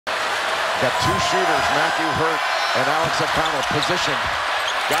Got two shooters, Matthew Hurt and Alex O'Connell, positioned.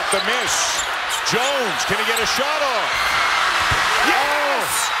 Got the miss. Jones, can he get a shot off? Yes!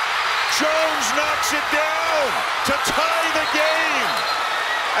 Jones knocks it down to tie the game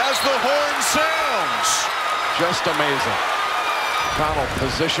as the horn sounds. Just amazing. O'Connell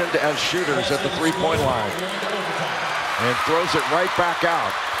positioned as shooters at the three-point line. And throws it right back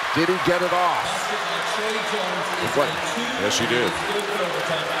out. Did he get it off? Yes, he did.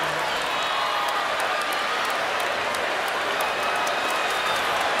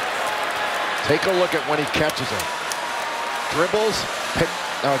 Take a look at when he catches it. Dribbles,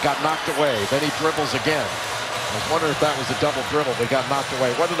 got knocked away. Then he dribbles again. I was wondering if that was a double dribble, but got knocked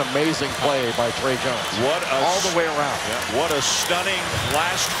away. What an amazing play by Tre Jones. All the way around. Yeah, what a stunning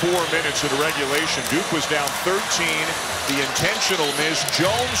last 4 minutes of the regulation. Duke was down 13. The intentional miss.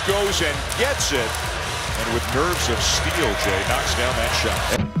 Jones goes and gets it. And with nerves of steel, Jay knocks down that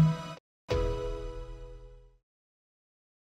shot.